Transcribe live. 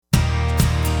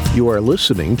You are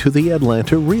listening to the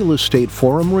Atlanta Real Estate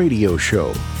Forum radio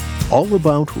show, all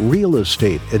about real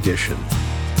estate edition,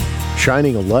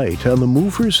 shining a light on the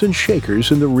movers and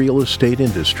shakers in the real estate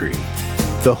industry,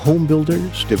 the home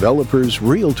builders, developers,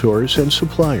 realtors, and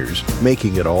suppliers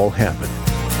making it all happen.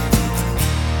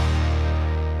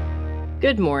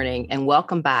 Good morning and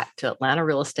welcome back to Atlanta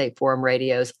Real Estate Forum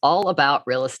Radio's All About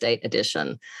Real Estate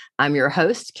Edition. I'm your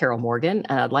host, Carol Morgan,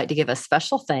 and I'd like to give a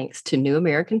special thanks to New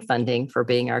American Funding for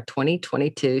being our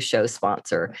 2022 show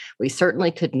sponsor. We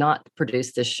certainly could not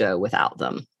produce this show without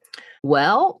them.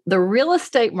 Well, the real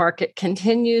estate market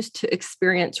continues to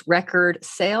experience record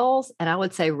sales, and I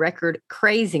would say record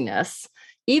craziness,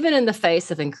 even in the face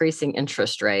of increasing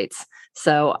interest rates.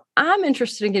 So I'm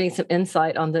interested in getting some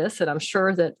insight on this, and I'm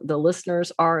sure that the listeners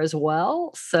are as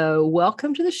well. So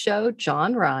welcome to the show,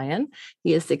 John Ryan.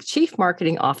 He is the Chief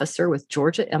Marketing Officer with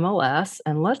Georgia MLS,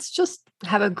 and let's just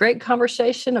have a great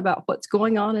conversation about what's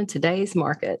going on in today's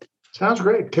market. Sounds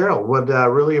great, Carol. Would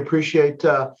really appreciate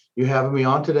you having me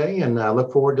on today, and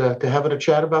look forward to having a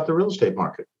chat about the real estate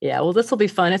market. Yeah, well, this will be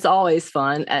fun. It's always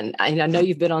fun. And I know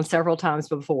you've been on several times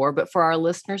before, but for our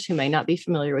listeners who may not be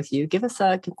familiar with you, give us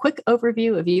a quick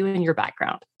overview of you and your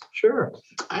background. Sure.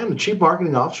 I am the Chief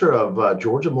Marketing Officer of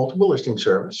Georgia Multiple Listing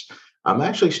Service. I'm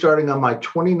actually starting on my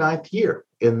 29th year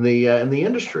in the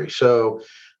industry. So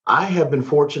I have been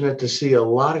fortunate to see a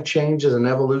lot of changes and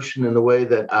evolution in the way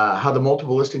that how the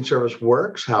multiple listing service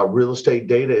works, how real estate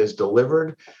data is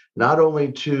delivered, not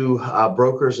only to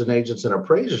brokers and agents and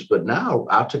appraisers, but now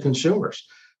out to consumers.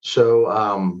 So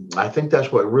I think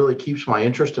that's what really keeps my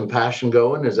interest and passion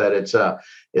going, is that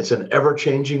it's an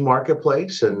ever-changing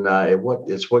marketplace, and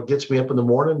it's what gets me up in the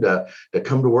morning to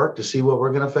come to work to see what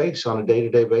we're going to face on a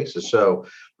day-to-day basis. So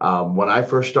when I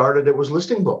first started, it was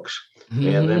listing books.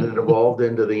 And then it evolved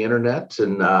into the internet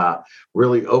and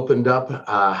really opened up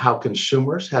how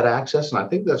consumers had access. And I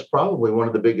think that's probably one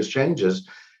of the biggest changes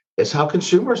is how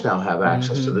consumers now have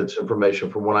access to this information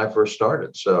from when I first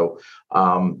started. So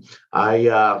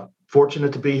I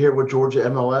fortunate to be here with Georgia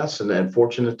MLS and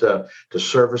fortunate to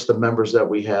service the members that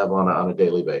we have on a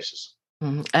daily basis.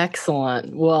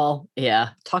 Excellent. Well, yeah,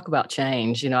 talk about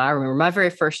change. I remember my very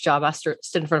first job, I stood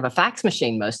in front of a fax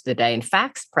machine most of the day and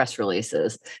faxed press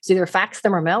releases. So either fax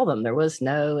them or mail them. There was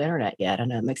no internet yet. I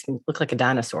know it makes me look like a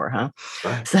dinosaur, huh?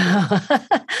 Right. So,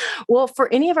 well, for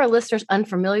any of our listeners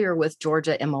unfamiliar with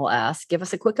Georgia MLS, give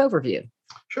us a quick overview.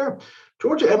 Sure.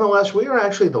 Georgia MLS, we are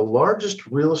actually the largest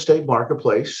real estate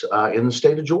marketplace in the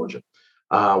state of Georgia.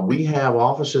 We have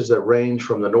offices that range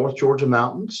from the North Georgia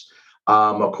mountains,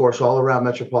 of course, all around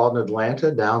metropolitan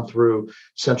Atlanta, down through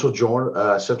Central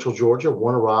Georgia,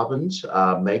 Warner Robins,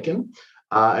 Macon,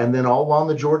 and then all along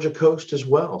the Georgia coast as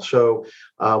well. So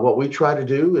what we try to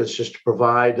do is just to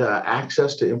provide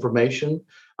access to information,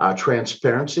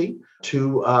 transparency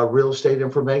to real estate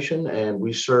information, and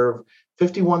we serve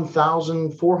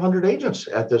 51,400 agents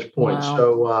at this point. Wow.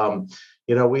 So,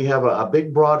 we have a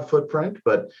big, broad footprint,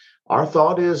 but our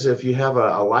thought is if you have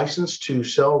a license to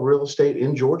sell real estate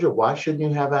in Georgia, why shouldn't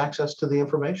you have access to the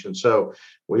information? So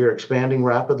we are expanding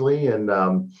rapidly. And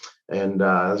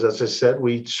as I said,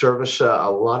 we service a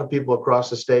lot of people across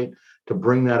the state to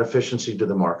bring that efficiency to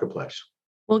the marketplace.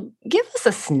 Well, give us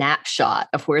a snapshot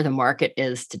of where the market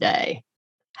is today.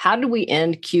 How did we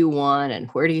end Q1 and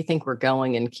where do you think we're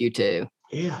going in Q2?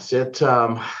 Yes,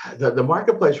 the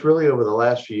marketplace really over the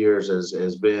last few years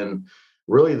has been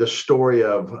really the story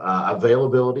of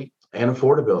availability and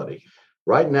affordability.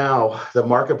 Right now, the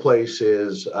marketplace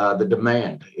is the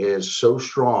demand is so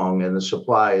strong and the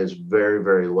supply is very,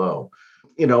 very low.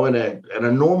 In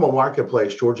a normal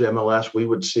marketplace, Georgia MLS, we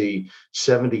would see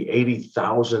 70,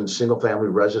 80,000 single family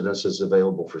residences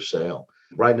available for sale.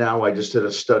 Right now, I just did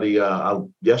a study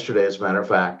yesterday, as a matter of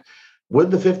fact.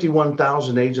 With the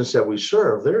 51,000 agents that we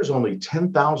serve, there's only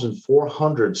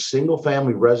 10,400 single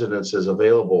family residences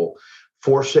available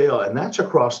for sale, and that's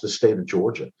across the state of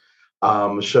Georgia.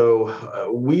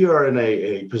 So we are in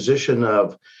a position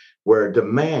of where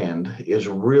demand is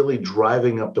really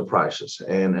driving up the prices,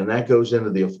 and that goes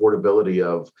into the affordability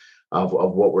of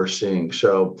what we're seeing.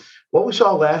 So what we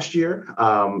saw last year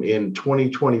in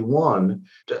 2021,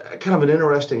 kind of an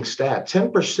interesting stat,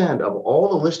 10% of all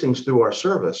the listings through our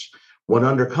service went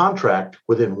under contract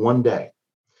within one day.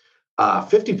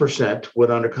 50%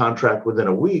 went under contract within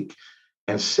a week,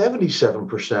 and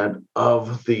 77%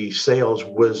 of the sales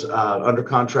was under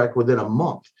contract within a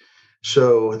month.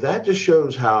 So that just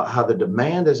shows how the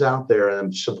demand is out there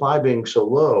and supply being so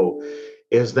low.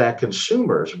 is that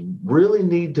consumers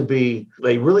really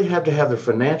they really have to have their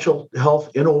financial health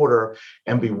in order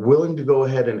and be willing to go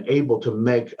ahead and able to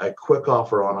make a quick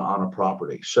offer on a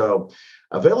property. So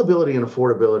availability and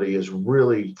affordability is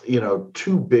really,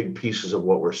 two big pieces of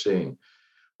what we're seeing.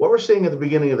 What we're seeing at the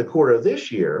beginning of the quarter of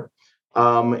this year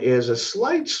is a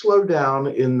slight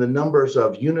slowdown in the numbers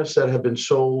of units that have been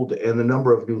sold and the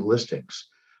number of new listings.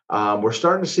 We're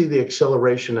starting to see the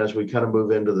acceleration as we kind of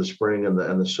move into the spring and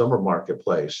the summer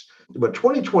marketplace. But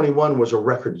 2021 was a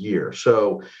record year,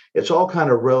 so it's all kind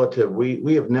of relative.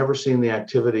 We have never seen the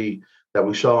activity that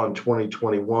we saw in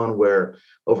 2021, where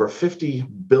over $50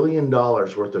 billion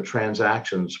worth of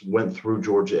transactions went through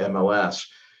Georgia MLS.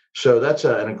 So that's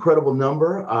an incredible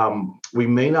number. We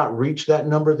may not reach that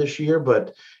number this year,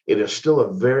 but it is still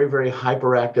a very, very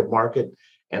hyperactive market.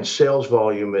 And sales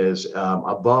volume is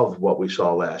above what we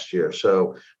saw last year.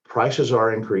 So prices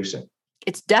are increasing.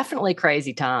 It's definitely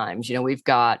crazy times. We've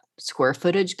got square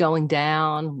footage going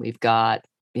down. We've got,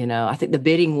 I think the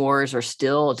bidding wars are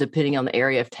still, depending on the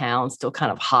area of town, still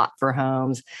kind of hot for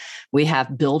homes. We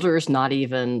have builders not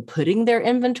even putting their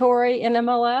inventory in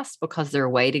MLS because they're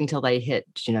waiting till they hit,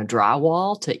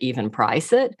 drywall to even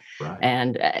price it. Right.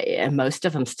 And most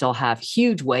of them still have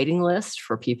huge waiting lists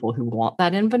for people who want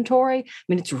that inventory. I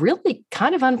mean, it's really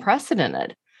kind of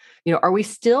unprecedented. Are we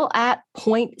still at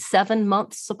 0.7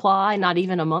 months supply, not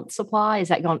even a month supply? Is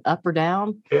that going up or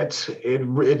down? It's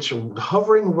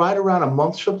hovering right around a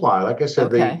month supply. Like I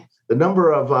said, okay. the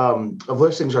number of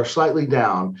listings are slightly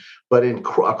down, but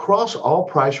across all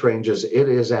price ranges, it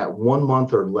is at 1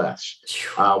 month or less.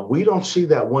 We don't see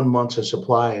that 1 month of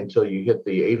supply until you hit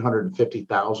the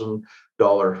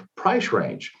 $850,000 price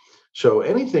range. So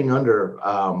anything under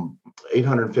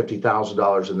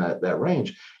 $850,000 in that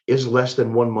range is less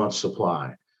than 1 month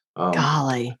supply.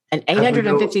 Golly, and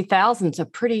 850,000 is a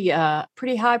pretty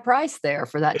high price there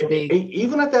for that to be.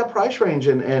 Even at that price range,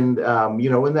 and in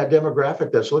that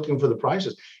demographic that's looking for the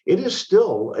prices, it is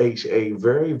still a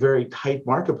very, very tight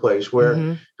marketplace where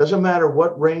it doesn't matter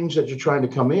what range that you're trying to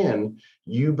come in,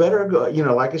 you better go,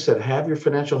 like I said, have your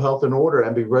financial health in order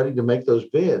and be ready to make those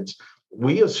bids.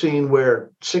 We have seen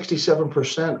where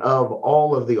 67% of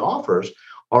all of the offers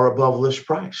are above list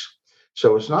price.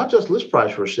 So it's not just list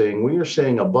price we are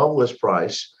seeing above list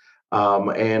price,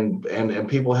 and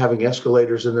people having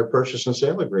escalators in their purchase and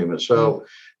sale agreements. So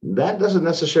that doesn't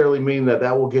necessarily mean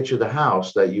that will get you the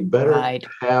house. That you better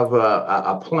have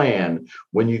a plan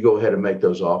when you go ahead and make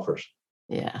those offers.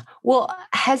 Yeah. Well,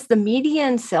 has the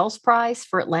median sales price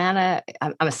for Atlanta,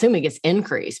 I'm assuming it's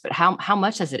increased, but how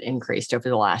much has it increased over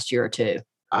the last year or two?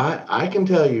 I can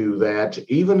tell you that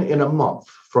even in a month,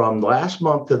 from last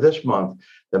month to this month,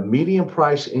 the median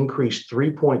price increased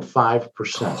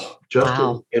 3.5%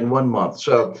 just in 1 month.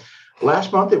 So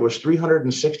last month it was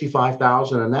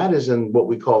 $365,000, and that is in what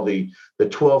we call the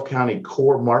 12 county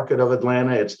core market of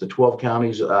Atlanta. It's the 12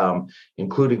 counties,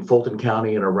 including Fulton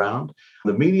County and around.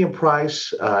 The median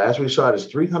price, as we saw it, is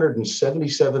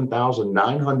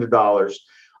 $377,900,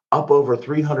 up over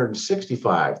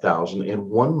 $365,000 in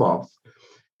 1 month.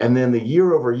 And then the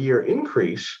year over year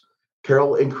increase,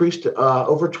 Carol, increased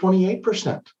over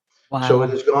 28%. Wow. So it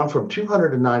has gone from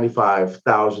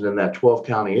 $295,000 in that 12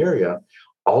 county area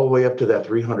all the way up to that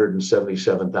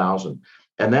 $377,000.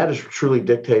 And that is truly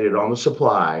dictated on the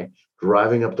supply,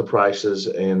 driving up the prices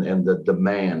and the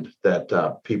demand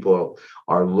that people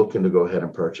are looking to go ahead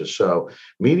and purchase. So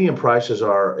median prices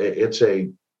it's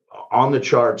on the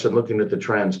charts, and looking at the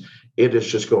trends, it is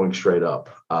just going straight up.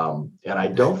 And I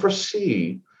don't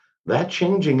foresee that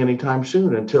changing anytime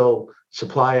soon until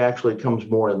supply actually comes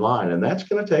more in line. And that's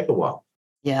going to take a while.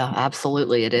 Yeah,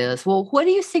 absolutely it is. Well, what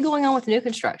do you see going on with new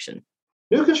construction?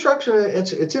 New construction,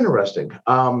 it's interesting.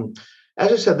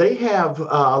 As I said, they have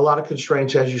a lot of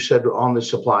constraints, as you said, on the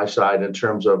supply side in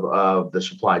terms of the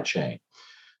supply chain.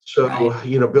 So,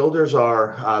 builders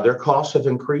their costs have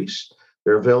increased.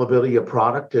 Their availability of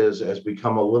product has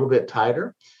become a little bit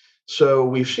tighter. So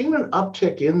we've seen an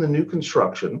uptick in the new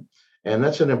construction, and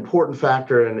that's an important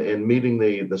factor in meeting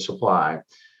the supply.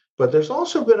 But there's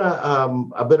also been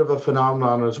a bit of a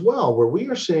phenomenon as well, where we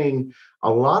are seeing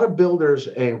a lot of builders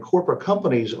and corporate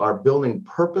companies are building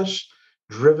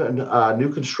purpose-driven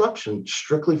new construction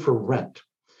strictly for rent.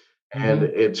 And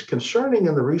it's concerning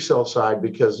in the resale side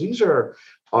because these are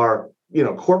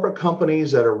corporate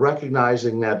companies that are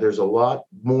recognizing that there's a lot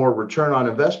more return on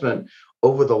investment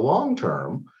over the long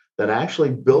term than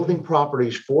actually building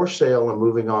properties for sale and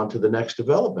moving on to the next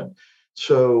development.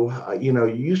 So, you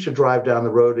used to drive down the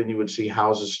road and you would see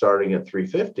houses starting at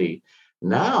 $350.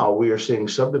 Now we are seeing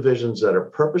subdivisions that are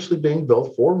purposely being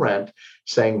built for rent,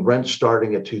 saying rent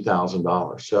starting at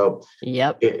 $2,000. So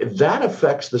Yep. that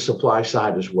affects the supply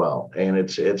side as well. And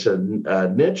it's a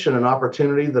niche and an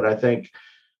opportunity that I think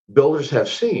builders have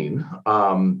seen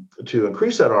to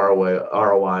increase that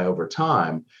ROI over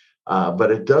time.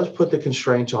 But it does put the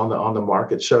constraints on the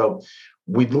market. So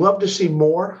we'd love to see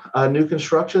more new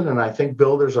construction, and I think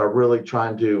builders are really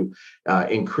trying to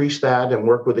increase that and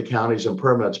work with the counties and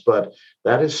permits. But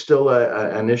that is still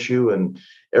an issue, and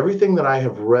everything that I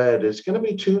have read is going to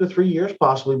be 2 to 3 years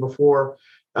possibly before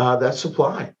that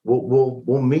supply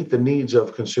will meet the needs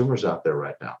of consumers out there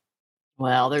right now.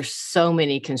 Well, there's so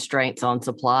many constraints on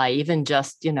supply, even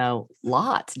just,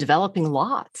 lots, developing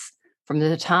lots. From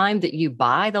the time that you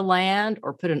buy the land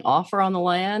or put an offer on the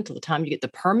land to the time you get the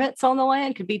permits on the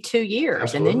land could be 2 years.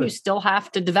 Absolutely. And then you still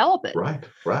have to develop it.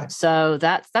 Right. So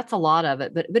that's a lot of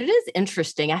it. But it is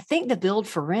interesting. I think the build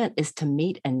for rent is to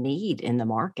meet a need in the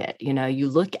market. You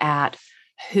look at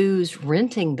who's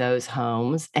renting those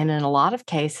homes, and in a lot of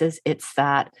cases, it's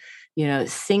that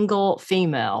single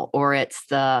female, or it's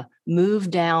the move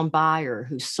down buyer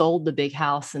who sold the big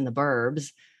house in the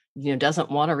burbs, doesn't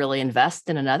want to really invest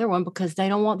in another one because they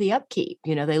don't want the upkeep.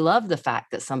 They love the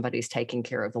fact that somebody's taking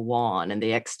care of the lawn and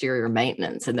the exterior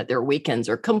maintenance, and that their weekends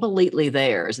are completely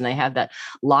theirs, and they have that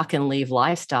lock and leave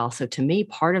lifestyle. So to me,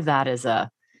 part of that is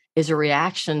a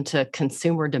reaction to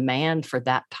consumer demand for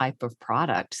that type of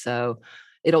product. So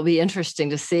it'll be interesting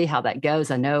to see how that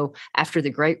goes. I know after the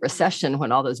Great Recession,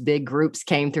 when all those big groups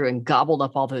came through and gobbled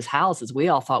up all those houses, we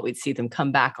all thought we'd see them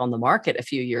come back on the market a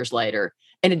few years later,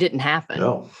 and it didn't happen.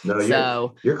 No,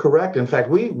 you're correct. In fact,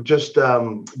 we just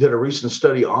did a recent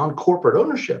study on corporate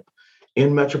ownership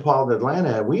in metropolitan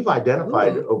Atlanta. We've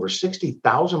identified over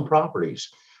 60,000 properties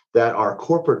that are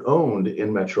corporate owned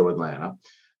in Metro Atlanta.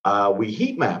 We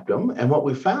heat mapped them, and what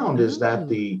we found is that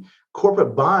the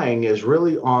corporate buying is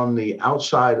really on the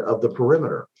outside of the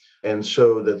perimeter. And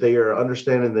so that they are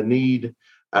understanding the need,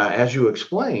 as you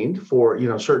explained, for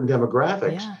certain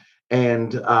demographics. Yeah.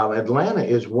 And Atlanta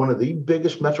is one of the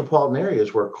biggest metropolitan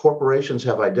areas where corporations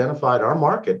have identified our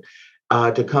market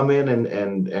to come in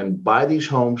and buy these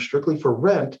homes strictly for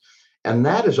rent. And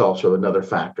that is also another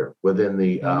factor within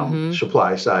the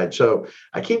supply side. So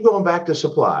I keep going back to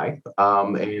supply,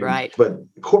 Right. But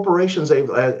corporations,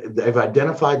 they've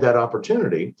identified that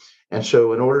opportunity. And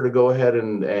so in order to go ahead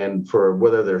and for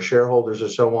whether they're shareholders or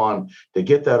so on, to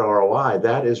get that ROI,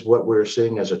 that is what we're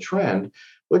seeing as a trend,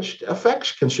 which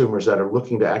affects consumers that are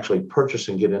looking to actually purchase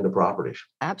and get into properties.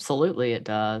 Absolutely, it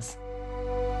does.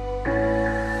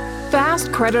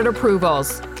 Fast credit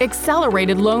approvals,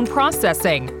 accelerated loan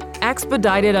processing,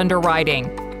 expedited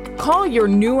underwriting. Call your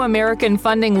New American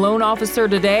Funding loan officer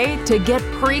today to get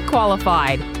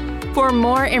pre-qualified. For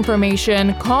more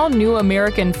information, call New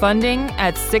American Funding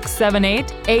at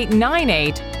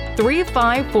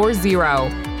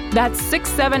 678-898-3540. That's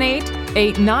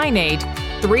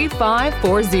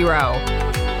 678-898-3540.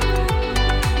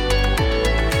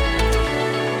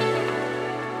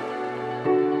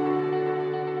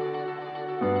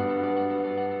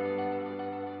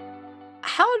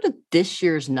 How did this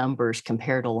year's numbers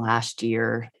compare to last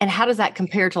year? And how does that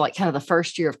compare to kind of the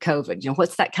first year of COVID?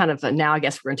 What's that kind of, now I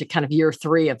guess we're into kind of year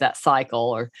 3 of that cycle,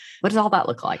 or what does all that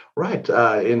look like? Right.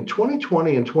 In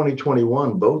 2020 and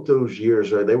 2021, both those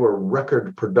years, they were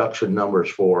record production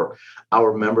numbers for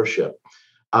our membership.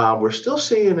 We're still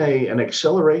seeing an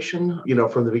acceleration,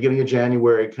 from the beginning of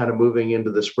January, kind of moving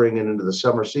into the spring and into the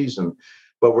summer season.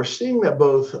 But we're seeing that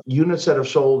both units that have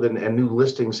sold and new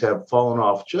listings have fallen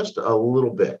off just a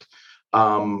little bit.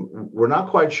 We're not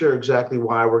quite sure exactly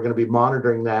why. We're going to be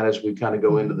monitoring that as we kind of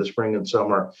go into the spring and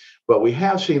summer. But we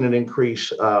have seen an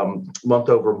increase month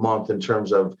over month in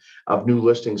terms of new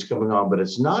listings coming on, but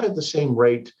it's not at the same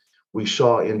rate we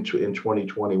saw in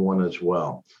 2021 as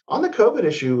well. On the COVID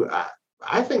issue,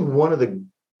 I think one of the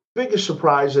biggest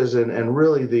surprises and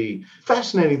really the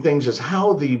fascinating things is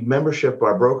how the membership,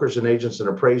 our brokers and agents and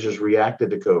appraisers reacted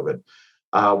to COVID.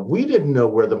 We didn't know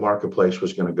where the marketplace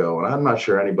was going to go, and I'm not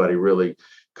sure anybody really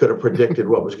could have predicted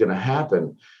what was going to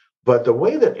happen. But the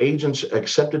way that agents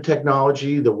accepted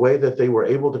technology, the way that they were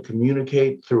able to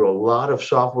communicate through a lot of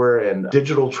software and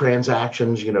digital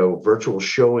transactions, virtual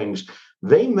showings,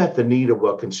 they met the need of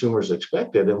what consumers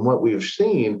expected. And what we've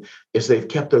seen is they've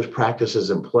kept those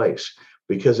practices in place,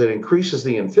 because it increases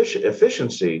the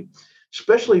efficiency,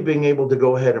 especially being able to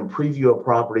go ahead and preview a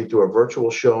property through a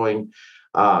virtual showing.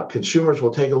 Consumers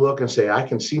will take a look and say, I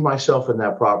can see myself in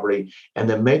that property, and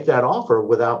then make that offer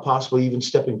without possibly even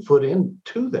stepping foot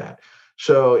into that.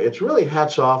 So it's really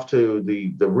hats off to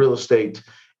the real estate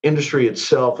industry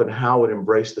itself and how it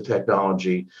embraced the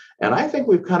technology. And I think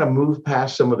we've kind of moved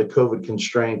past some of the COVID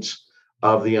constraints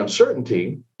of the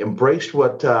uncertainty, embraced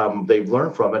what they've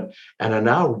learned from it, and are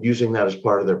now using that as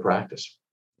part of their practice.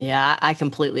 Yeah, I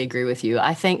completely agree with you.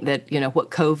 I think that,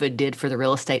 what COVID did for the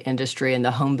real estate industry and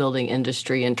the home building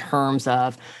industry in terms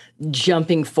of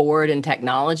jumping forward in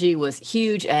technology was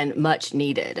huge and much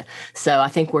needed. So I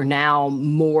think we're now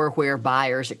more where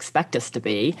buyers expect us to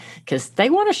be because they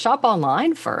want to shop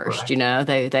online first.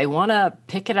 Right. They want to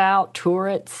pick it out, tour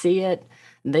it, see it.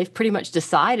 They've pretty much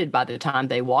decided by the time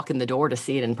they walk in the door to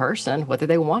see it in person whether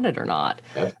they want it or not.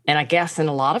 Yes. And I guess in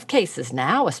a lot of cases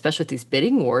now, especially with these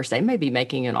bidding wars, they may be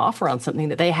making an offer on something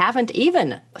that they haven't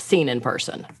even seen in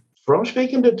person. From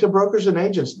speaking to brokers and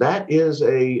agents, that is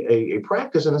a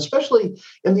practice, and especially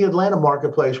in the Atlanta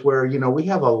marketplace where, we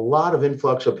have a lot of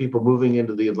influx of people moving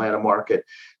into the Atlanta market.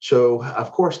 So,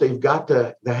 of course, they've got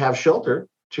to have shelter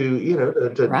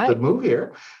to Right. move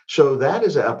here. So that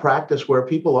is a practice where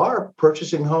people are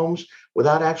purchasing homes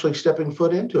without actually stepping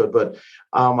foot into it. But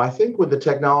I think with the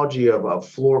technology of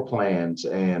floor plans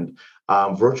and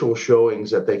virtual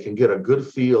showings, that they can get a good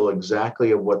feel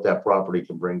exactly of what that property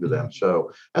can bring to them.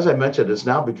 So as I mentioned, it's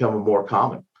now becoming more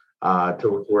common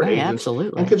to where Right, agents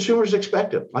absolutely. and consumers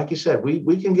expect it. Like you said,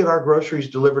 we can get our groceries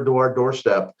delivered to our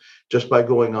doorstep just by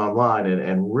going online,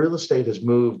 and real estate has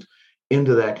moved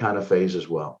into that kind of phase as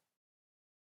well.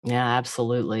 Yeah,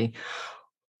 absolutely.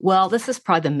 Well, this is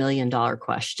probably the $1 million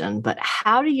question, but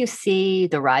how do you see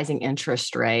the rising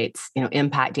interest rates,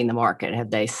 impacting the market?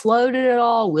 Have they slowed it at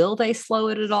all? Will they slow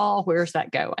it at all? Where's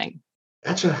that going?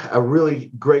 That's a really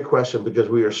great question because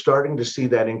we are starting to see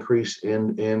that increase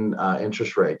in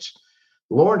interest rates.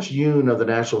 Lawrence Yun of the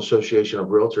National Association of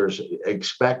Realtors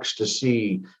expects to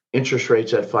see interest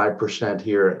rates at 5%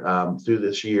 here through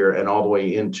this year and all the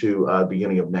way into the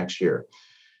beginning of next year.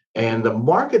 And the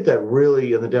market and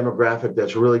the demographic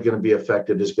that's really going to be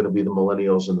affected is going to be the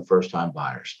millennials and the first-time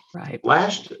buyers. Right.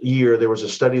 Last year, there was a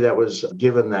study that was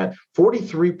given that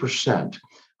 43%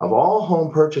 of all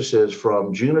home purchases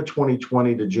from June of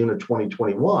 2020 to June of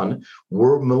 2021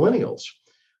 were millennials.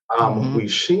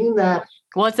 We've seen that.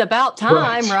 Well, it's about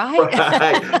time,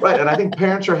 right? Right. And I think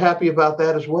parents are happy about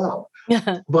that as well.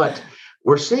 But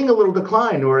we're seeing a little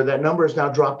decline where that number has now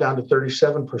dropped down to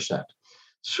 37%.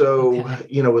 So,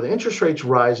 Okay. With interest rates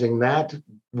rising, that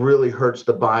really hurts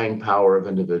the buying power of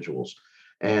individuals.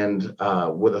 And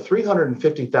with a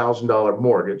 $350,000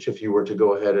 mortgage, if you were to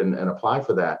go ahead and apply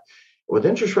for that, with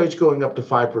interest rates going up to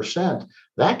 5%,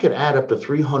 that could add up to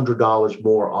 $300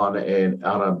 more on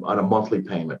a monthly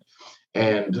payment.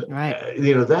 And, Right.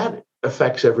 That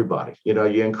affects everybody.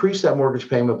 You increase that mortgage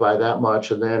payment by that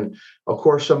much. And then, of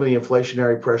course, some of the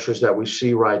inflationary pressures that we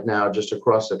see right now just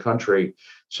across the country.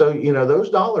 So, those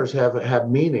dollars have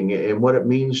meaning in what it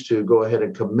means to go ahead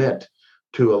and commit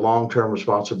to a long-term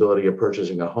responsibility of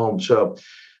purchasing a home. So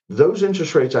those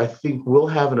interest rates, I think, will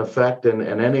have an effect. And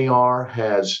NAR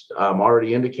has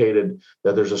already indicated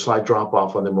that there's a slight drop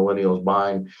off on the millennials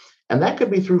buying. And that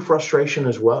could be through frustration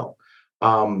as well.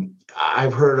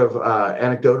 I've heard of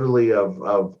anecdotally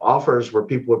of offers where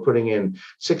people are putting in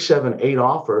 6, 7, 8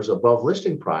 offers above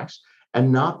listing price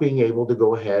and not being able to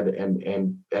go ahead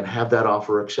and have that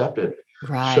offer accepted.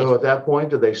 Right. So at that point,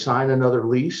 do they sign another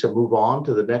lease and move on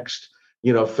to the next,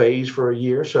 phase for a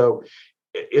year? So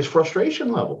it's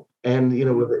frustration level. And,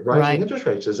 with rising interest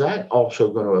rates, is that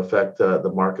also going to affect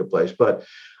the marketplace? But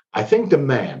I think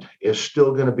demand is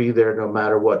still going to be there no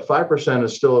matter what. 5%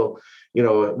 is still,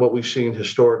 what we've seen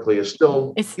historically is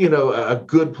still, a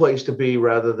good place to be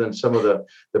rather than some of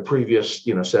the previous,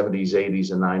 70s,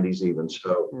 80s, and 90s even.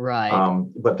 So, Right.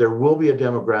 But there will be a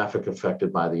demographic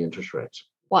affected by the interest rates.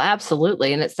 Well,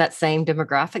 absolutely. And it's that same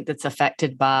demographic that's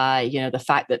affected by, the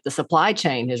fact that the supply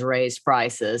chain has raised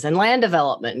prices and land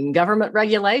development and government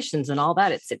regulations and all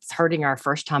that. It's hurting our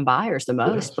first time buyers the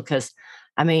most because,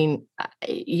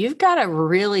 you've got to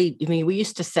really, we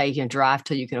used to say, drive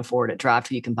till you can afford it, drive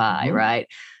till you can buy, Mhm. right?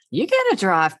 You got to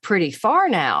drive pretty far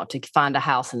now to find a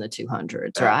house in the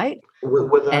 200s, right?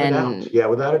 Without a And doubt. Yeah,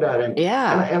 without a doubt. And,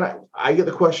 yeah, I get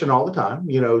the question all the time,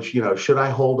 should I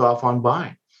hold off on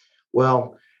buying?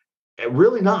 Well,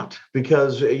 really not,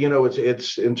 because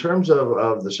it's in terms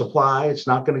of the supply, it's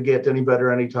not going to get any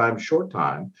better anytime short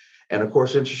time, and of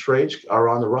course interest rates are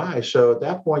on the rise. So at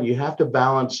that point, you have to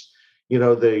balance,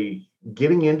 the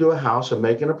getting into a house and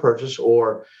making a purchase,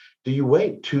 or do you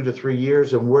wait 2 to 3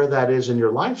 years and where that is in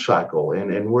your life cycle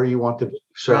and where you want to be.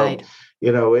 So right.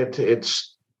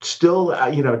 It's still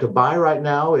to buy right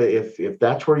now. If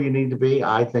that's where you need to be,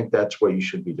 I think that's what you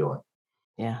should be doing.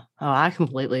 Yeah. Oh, I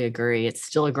completely agree. It's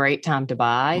still a great time to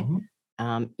buy. Mhm.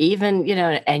 Even,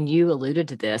 and you alluded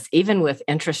to this, even with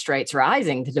interest rates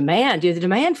rising, the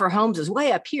demand for homes is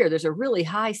way up here. There's a really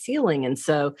high ceiling. And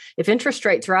so if interest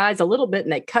rates rise a little bit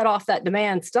and they cut off that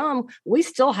demand some, we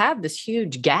still have this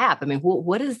huge gap. I mean,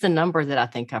 what is the number that I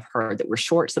think I've heard that we're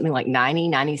short something like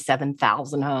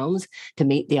 97,000 homes to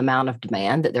meet the amount of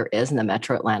demand that there is in the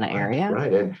metro Atlanta area?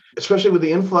 Right. And especially with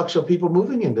the influx of people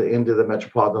moving into the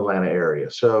metropolitan Atlanta area.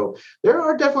 So there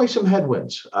are definitely some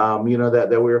headwinds,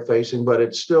 that we're facing, but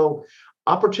it's still,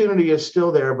 opportunity is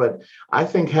still there. But I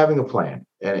think having a plan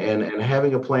and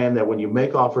having a plan that when you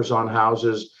make offers on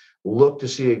houses, look to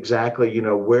see exactly,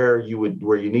 where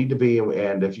you need to be.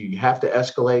 And if you have to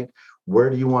escalate, where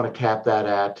do you want to cap that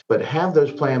at? But have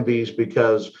those plan Bs,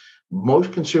 because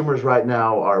most consumers right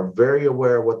now are very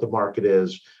aware of what the market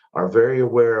is, are very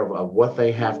aware of what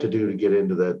they have to do to get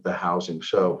into the housing.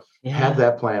 So have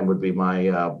that plan would be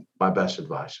my best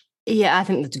advice. Yeah, I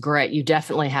think that's great. You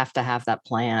definitely have to have that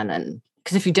plan. And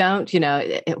because if you don't,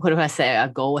 what do I say? A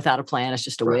goal without a plan is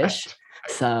just a wish.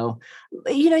 So,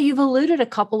 you've alluded a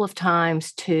couple of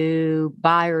times to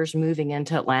buyers moving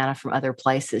into Atlanta from other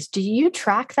places. Do you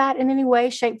track that in any way,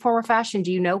 shape, form, or fashion?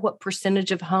 Do you know what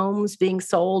percentage of homes being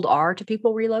sold are to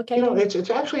people relocating?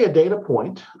 It's actually a data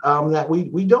point that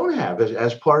we don't have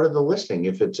as part of the listing.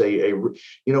 If it's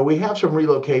we have some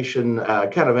relocation,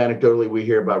 kind of anecdotally, we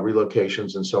hear about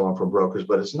relocations and so on from brokers,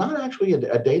 but it's not actually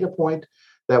a data point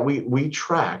that we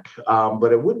track.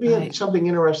 But it would be something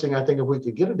interesting, I think, if we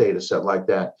could get a data set like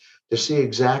that to see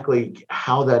exactly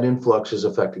how that influx is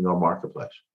affecting our marketplace.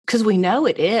 Because we know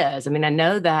it is. I mean, I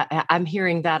know that I'm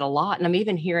hearing that a lot, and I'm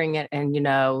even hearing it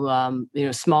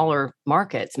in, smaller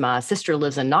markets. My sister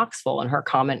lives in Knoxville, and her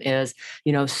comment is,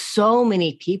 so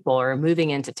many people are moving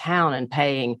into town and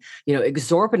paying,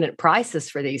 exorbitant prices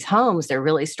for these homes. They're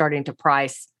really starting to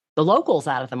price the locals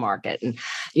out of the market. And,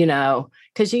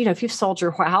 because, if you've sold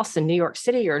your house in New York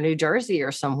City or New Jersey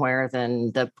or somewhere,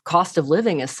 then the cost of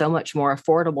living is so much more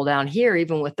affordable down here.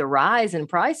 Even with the rise in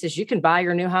prices, you can buy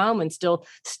your new home and still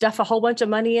stuff a whole bunch of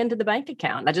money into the bank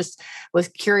account. I just was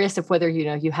curious if whether,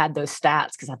 you had those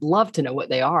stats, because I'd love to know what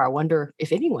they are. I wonder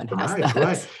if anyone has those.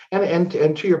 Right.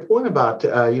 And to your point about,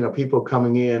 people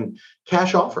coming in,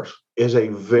 cash offers is a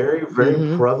very,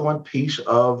 very prevalent piece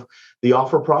of the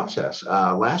offer process.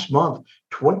 Last month,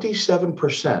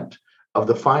 27% of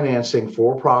the financing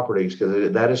for properties,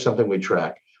 because that is something we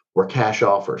track, were cash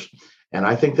offers. And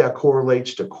I think that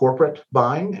correlates to corporate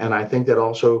buying. And I think that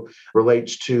also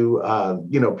relates to,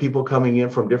 people coming in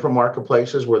from different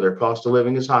marketplaces where their cost of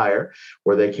living is higher,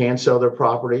 where they can sell their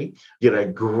property, get a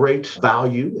great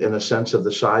value in the sense of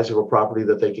the size of a property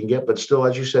that they can get, but still,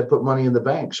 as you said, put money in the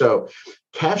bank. So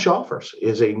cash offers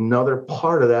is another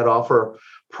part of that offer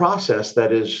process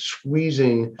that is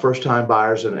squeezing first-time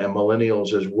buyers and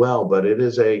millennials as well. But it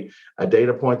is a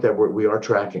data point that we are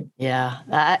tracking. Yeah,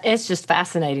 it's just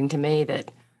fascinating to me that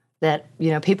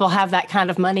people have that kind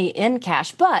of money in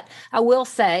cash. But I will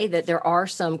say that there are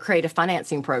some creative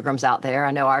financing programs out there.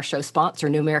 I know our show sponsor,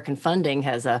 New American Funding,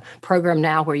 has a program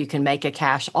now where you can make a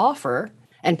cash offer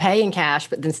and pay in cash,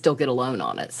 but then still get a loan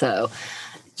on it. So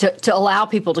to allow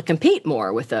people to compete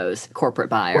more with those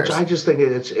corporate buyers. Which I just think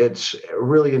it's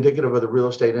really indicative of the real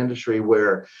estate industry,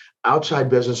 where outside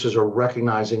businesses are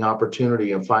recognizing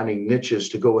opportunity and finding niches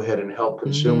to go ahead and help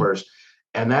consumers.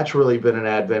 And that's really been an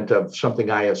advent of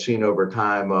something I have seen over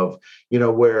time of,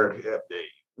 where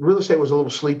real estate was a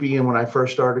little sleepy. And when I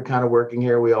first started kind of working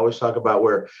here, we always talk about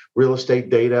where real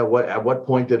estate data, at what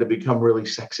point did it become really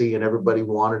sexy and everybody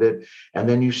wanted it? And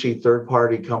then you see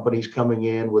third-party companies coming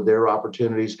in with their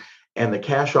opportunities. And the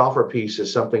cash offer piece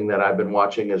is something that I've been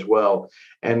watching as well.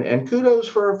 And kudos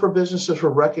for businesses for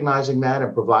recognizing that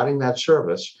and providing that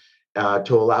service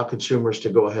to allow consumers to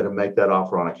go ahead and make that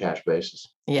offer on a cash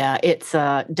basis. Yeah, it's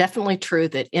definitely true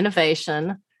that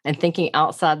innovation and thinking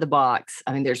outside the box.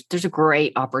 I mean, there's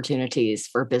great opportunities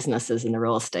for businesses in the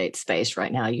real estate space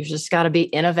right now. You just got to be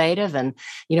innovative and,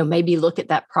 maybe look at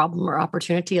that problem or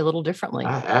opportunity a little differently.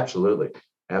 Absolutely.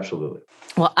 Absolutely.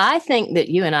 Well, I think that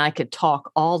you and I could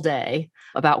talk all day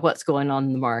about what's going on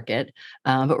in the market,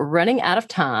 but we're running out of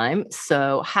time.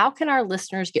 So how can our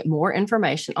listeners get more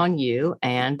information on you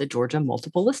and the Georgia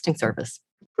Multiple Listing Service?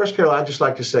 First, Carol, I'd just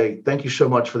like to say thank you so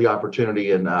much for the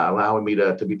opportunity and allowing me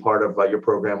to be part of your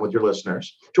program with your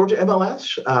listeners. Georgia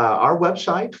MLS, our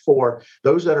website for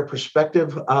those that are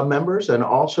prospective members and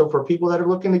also for people that are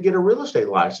looking to get a real estate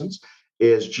license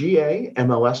is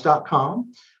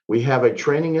GAMLS.com. We have a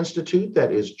training institute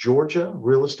that is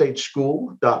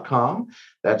GeorgiaRealEstateSchool.com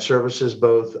that services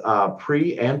both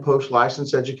pre and post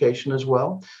license education as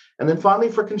well. And then finally,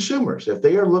 for consumers, if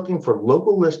they are looking for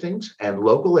local listings and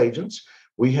local agents,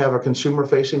 We have a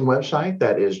consumer-facing website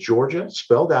that is Georgia,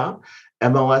 spelled out,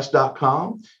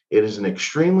 MLS.com. It is an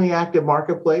extremely active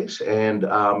marketplace. And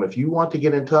if you want to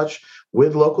get in touch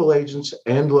with local agents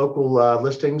and local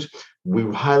listings,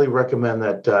 we highly recommend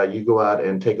that you go out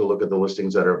and take a look at the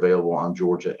listings that are available on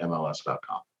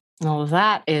GeorgiaMLS.com. Well,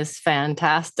 that is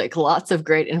fantastic. Lots of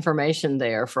great information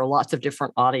there for lots of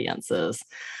different audiences.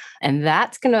 And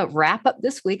that's going to wrap up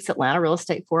this week's Atlanta Real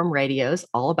Estate Forum Radio's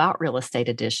All About Real Estate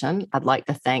edition. I'd like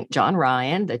to thank John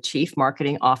Ryan, the Chief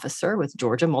Marketing Officer with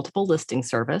Georgia Multiple Listing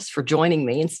Service, for joining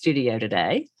me in studio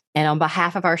today. And on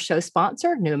behalf of our show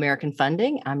sponsor, New American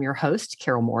Funding, I'm your host,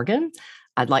 Carol Morgan.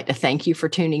 I'd like to thank you for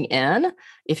tuning in.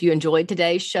 If you enjoyed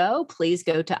today's show, please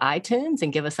go to iTunes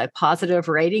and give us a positive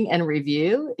rating and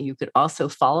review. You could also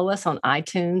follow us on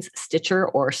iTunes, Stitcher,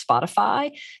 or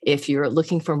Spotify. If you're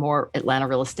looking for more Atlanta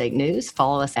real estate news,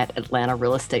 follow us at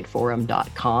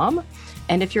atlantarealestateforum.com.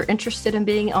 And if you're interested in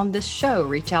being on this show,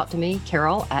 reach out to me,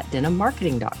 Carol, at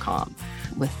denimmarketing.com.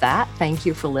 With that, thank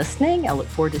you for listening. I look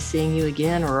forward to seeing you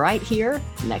again right here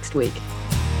next week.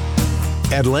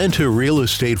 Atlanta Real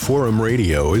Estate Forum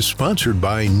Radio is sponsored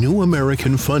by New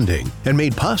American Funding and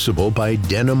made possible by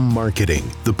Denim Marketing,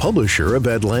 the publisher of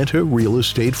Atlanta Real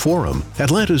Estate Forum,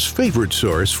 Atlanta's favorite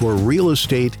source for real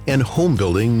estate and home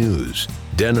building news.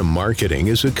 Denim Marketing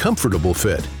is a comfortable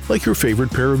fit, like your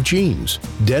favorite pair of jeans.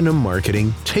 Denim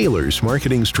Marketing tailors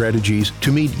marketing strategies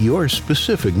to meet your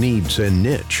specific needs and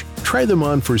niche. Try them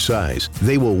on for size.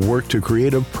 They will work to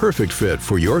create a perfect fit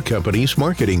for your company's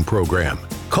marketing program.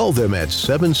 Call them at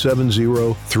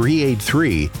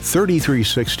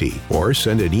 770-383-3360 or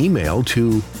send an email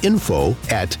to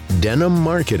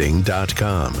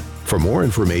info@denimmarketing.com. For more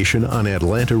information on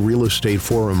Atlanta Real Estate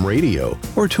Forum Radio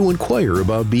or to inquire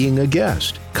about being a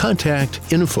guest, contact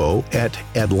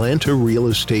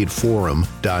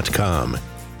info@atlantarealestateforum.com.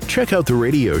 Check out the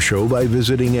radio show by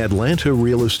visiting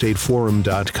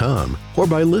atlantarealestateforum.com or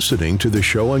by listening to the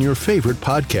show on your favorite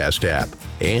podcast app.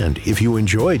 And if you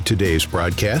enjoyed today's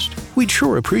broadcast, we'd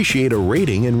sure appreciate a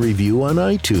rating and review on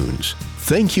iTunes.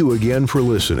 Thank you again for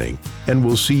listening, and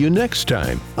we'll see you next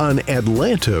time on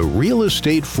Atlanta Real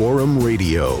Estate Forum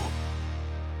Radio.